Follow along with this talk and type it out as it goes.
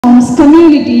transforms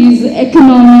communities,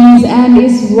 economies, and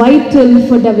is vital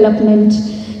for development.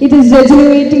 It is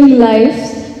regenerating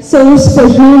life, source for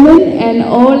human and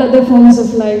all other forms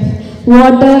of life.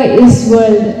 Water is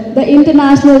world. The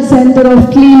International Center of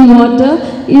Clean Water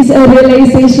is a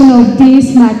realization of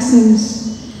these maxims.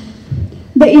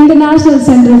 The International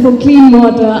Center for Clean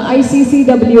Water,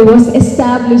 ICCW, was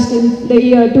established in the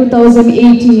year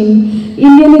 2018.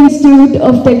 Indian Institute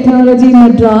of Technology,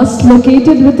 Madras,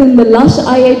 located within the lush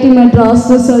IIT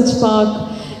Madras Research Park.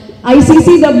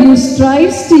 ICCW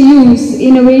strives to use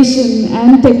innovation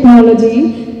and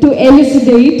technology to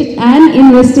elucidate and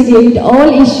investigate all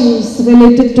issues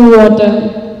related to water.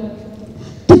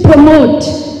 To promote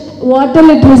water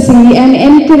literacy and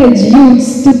encourage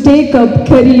youths to take up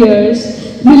careers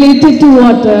related to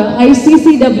water,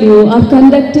 ICCW are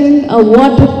conducting a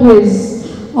water quiz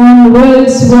on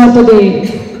World's Water Day.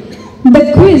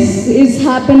 The quiz is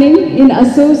happening in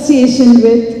association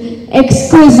with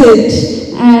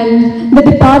Exquisite and the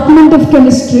Department of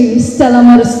Chemistry, Stella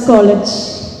Maris College.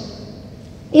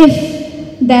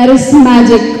 If there is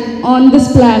magic on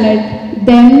this planet,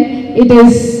 then it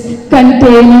is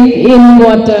contained in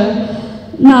water.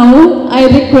 Now I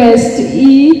request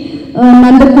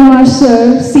Nandakumar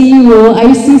Sir, CEO,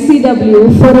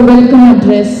 ICCW, for a welcome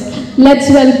address. Let's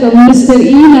welcome Mr.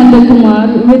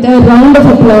 Nandakumar with a round of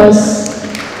applause.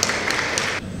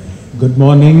 Good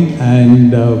morning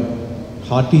and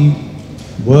hearty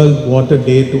World Water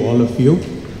Day to all of you.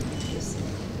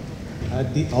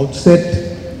 At the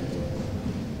outset,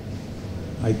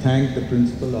 I thank the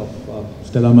principal of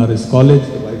Stella Maris College,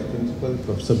 the vice principal,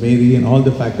 Professor Mary, and all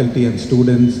the faculty and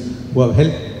students who have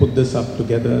helped put this up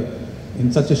together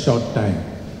in such a short time.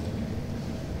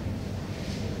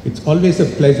 It's always a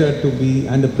pleasure to be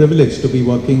and a privilege to be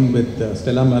working with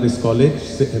Stella Maris College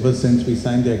ever since we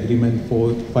signed the agreement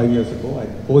 4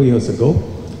 years ago.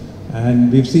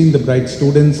 And we've seen the bright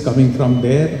students coming from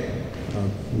there,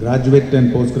 graduate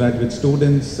and postgraduate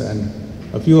students, and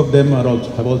a few of them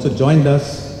have also joined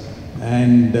us,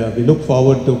 and we look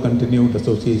forward to continued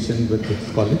association with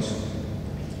this college.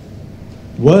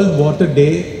 World Water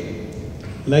Day,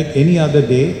 like any other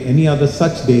day, any other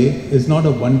such day, is not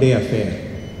a one-day affair.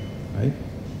 Right?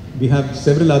 We have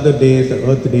several other days,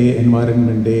 Earth Day,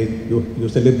 Environment Day, you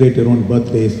celebrate your own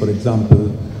birthdays, for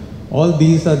example. All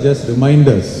these are just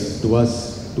reminders to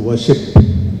us to worship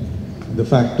the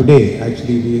fact today,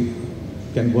 actually we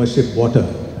can worship water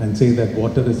and say that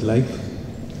water is life,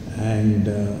 and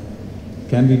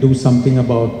can we do something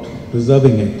about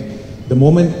preserving it? The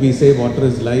moment we say water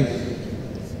is life,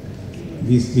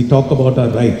 we talk about our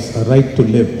rights, a right to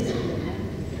live.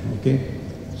 Okay?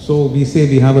 So we say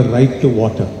we have a right to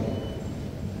water.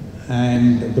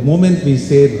 And the moment we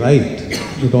say right,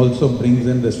 it also brings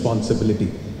in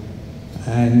responsibility.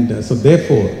 And so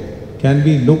therefore, can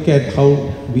we look at how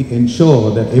we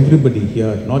ensure that everybody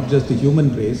here, not just the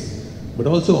human race, but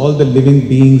also all the living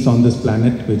beings on this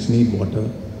planet which need water,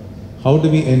 how do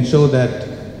we ensure that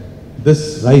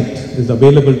this right is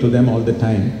available to them all the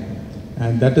time?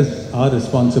 And that is our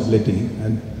responsibility.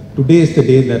 And today is the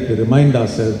day that we remind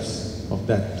ourselves of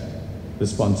that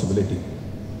responsibility.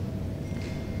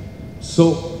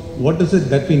 So what is it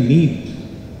that we need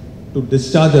to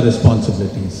discharge our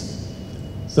responsibilities?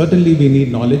 Certainly we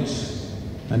need knowledge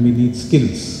and we need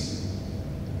skills.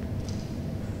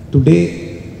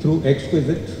 Today, through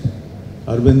Exquisite,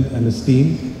 Arvind and his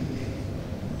team,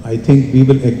 I think we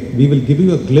will give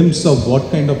you a glimpse of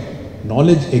what kind of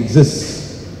knowledge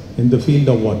exists in the field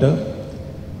of water.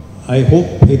 I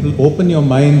hope it will open your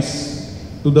minds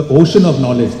to the ocean of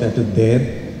knowledge that is there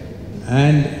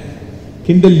and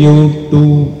kindle you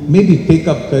to maybe take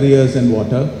up careers in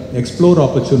water, explore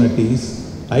opportunities.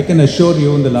 I can assure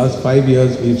you in the last 5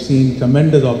 years, we've seen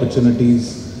tremendous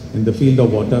opportunities in the field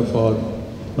of water for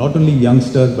not only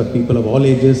youngsters, but people of all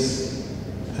ages.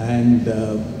 And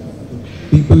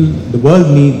the world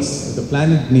needs, the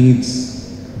planet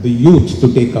needs the youth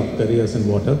to take up careers in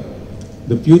water.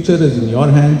 The future is in your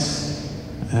hands,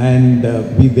 and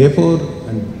we therefore,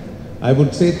 and I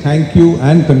would say thank you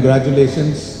and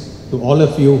congratulations to all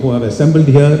of you who have assembled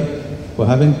here for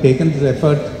having taken this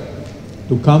effort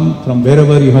to come from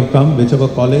wherever you have come, whichever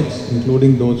college,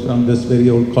 including those from this very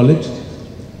old college,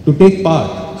 to take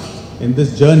part in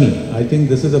this journey. I think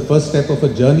this is the first step of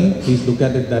a journey. Please look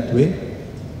at it that way.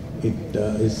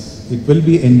 It will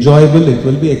be enjoyable, it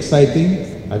will be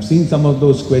exciting. I've seen some of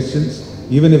those questions.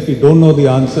 Even if you don't know the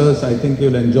answers, I think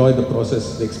you'll enjoy the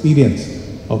process, the experience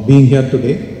of being here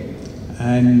today.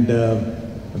 And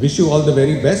I wish you all the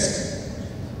very best.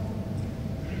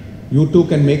 You too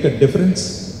can make a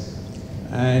difference.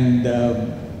 And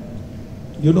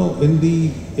you know, in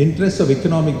the interest of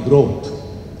economic growth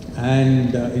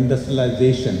and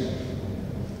industrialization,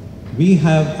 we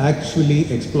have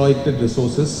actually exploited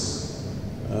resources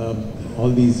all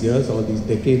these years, all these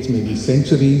decades, maybe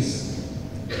centuries.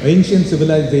 Ancient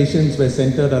civilizations were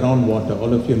centered around water.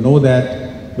 All of you know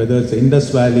that, whether it's the Indus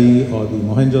Valley or the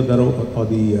Mohenjo-daro or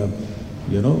the,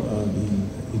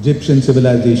 the Egyptian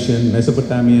civilization,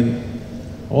 Mesopotamian,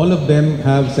 all of them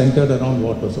have centered around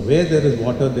water. So where there is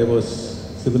water, there was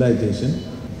civilization.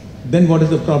 Then what is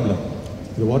the problem?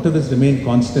 The water has remained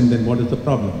constant, then what is the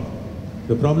problem?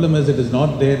 The problem is it is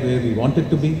not there where we want it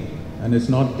to be, and it's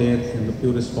not there in the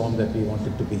purest form that we want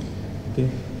it to be. Okay?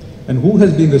 And who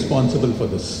has been responsible for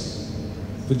this?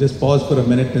 If we just pause for a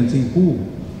minute and see who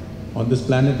on this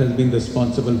planet has been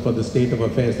responsible for the state of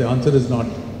affairs, the answer is not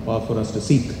far for us to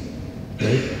seek.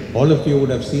 Right? All of you would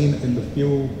have seen in the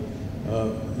few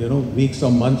weeks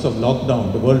or months of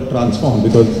lockdown, the world transformed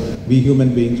because we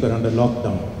human beings were under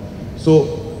lockdown.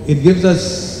 So it gives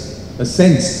us a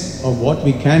sense of what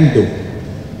we can do.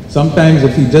 Sometimes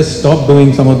if we just stop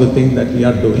doing some of the things that we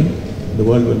are doing, the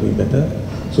world will be better.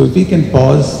 So if we can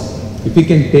pause, if we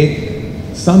can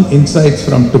take some insights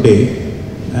from today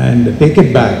and take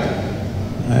it back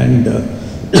and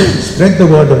spread the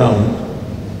word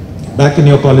around, back in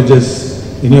your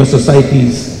colleges, in your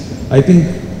societies, I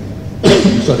think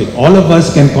all of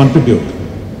us can contribute.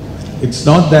 It's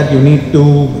not that you need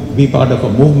to be part of a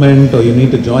movement or you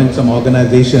need to join some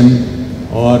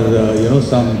organization or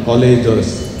some college or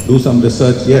do some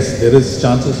research. Yes, there is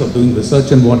chances of doing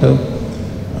research in water.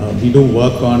 We do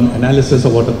work on analysis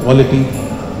of water quality.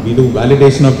 We do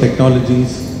validation of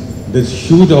technologies. There's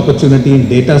huge opportunity in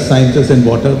data sciences in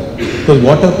water, because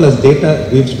water plus data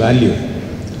gives value.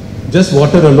 Just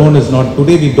water alone is not,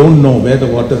 today we don't know where the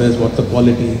water is, what's the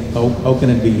quality, how can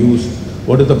it be used,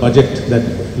 what is the budget,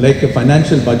 that like a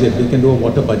financial budget, we can do a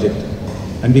water budget.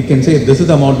 And we can say, this is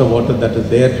the amount of water that is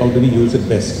there, how do we use it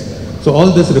best? So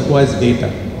all this requires data,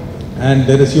 and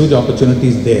there is huge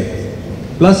opportunities there.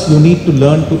 Plus you need to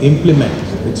learn to implement.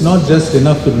 It's not just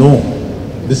enough to know.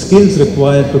 The skills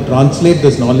required to translate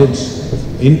this knowledge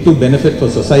into benefit for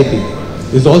society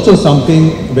is also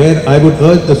something where I would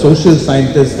urge the social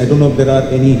scientists, I don't know if there are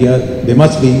any here, there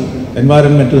must be,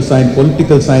 environmental science,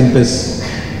 political scientists,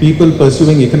 people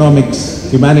pursuing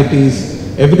economics,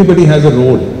 humanities, everybody has a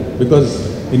role.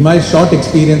 Because in my short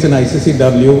experience in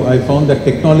ICCW, I found that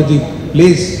technology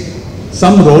plays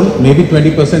some role, maybe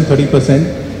 20%,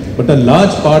 30%, but a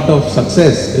large part of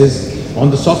success is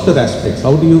on the softer aspects.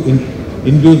 How do you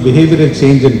induce behavioral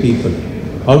change in people?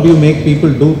 How do you make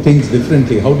people do things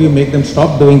differently? How do you make them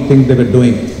stop doing things they were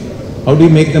doing? How do you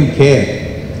make them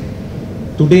care?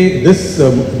 Today,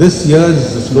 this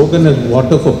year's slogan is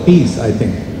water for peace, I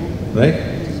think,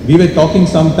 right? We were talking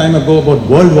some time ago about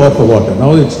World War for water.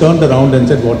 Now it's turned around and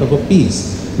said water for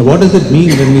peace. Now what does it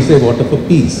mean when we say water for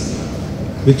peace?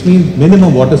 Which means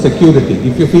minimum water security.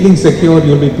 If you're feeling secure,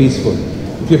 you'll be peaceful.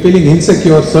 If you're feeling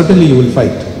insecure, certainly you will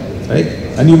fight, right?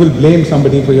 And you will blame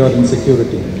somebody for your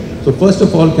insecurity. So first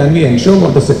of all, can we ensure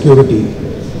water security?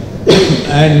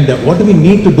 And what do we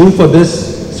need to do for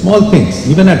this? Small things.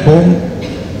 Even at home,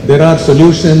 there are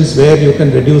solutions where you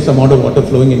can reduce the amount of water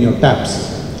flowing in your taps.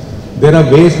 There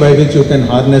are ways by which you can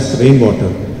harness rainwater.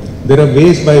 There are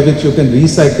ways by which you can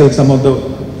recycle some of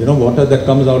the water that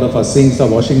comes out of our sinks, our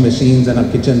washing machines and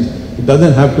our kitchens. It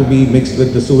doesn't have to be mixed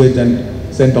with the sewage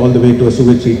and sent all the way to a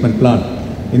sewage treatment plant.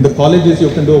 In the colleges, you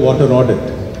can do a water audit.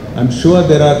 I'm sure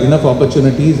there are enough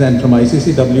opportunities, and from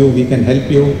ICCW we can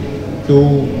help you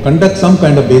to conduct some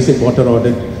kind of basic water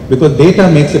audit, because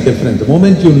data makes a difference. The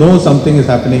moment you know something is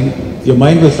happening, your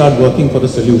mind will start working for the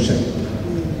solution.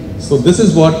 So this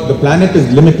is what the planet is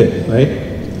limited, right?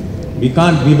 We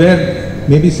were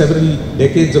maybe several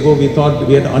decades ago we thought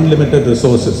we had unlimited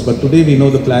resources, but today we know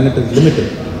the planet is limited.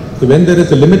 So when there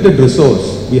is a limited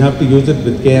resource, we have to use it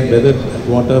with care, whether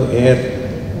water, air.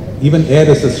 Even air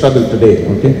is a struggle today,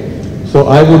 okay? So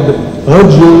I would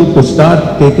urge you to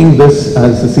start taking this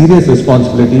as a serious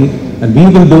responsibility, and we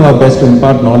will do our best to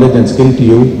impart knowledge and skill to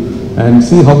you and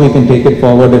see how we can take it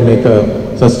forward and make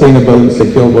a sustainable,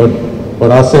 secure world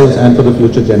for ourselves and for the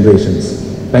future generations.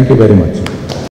 Thank you very much.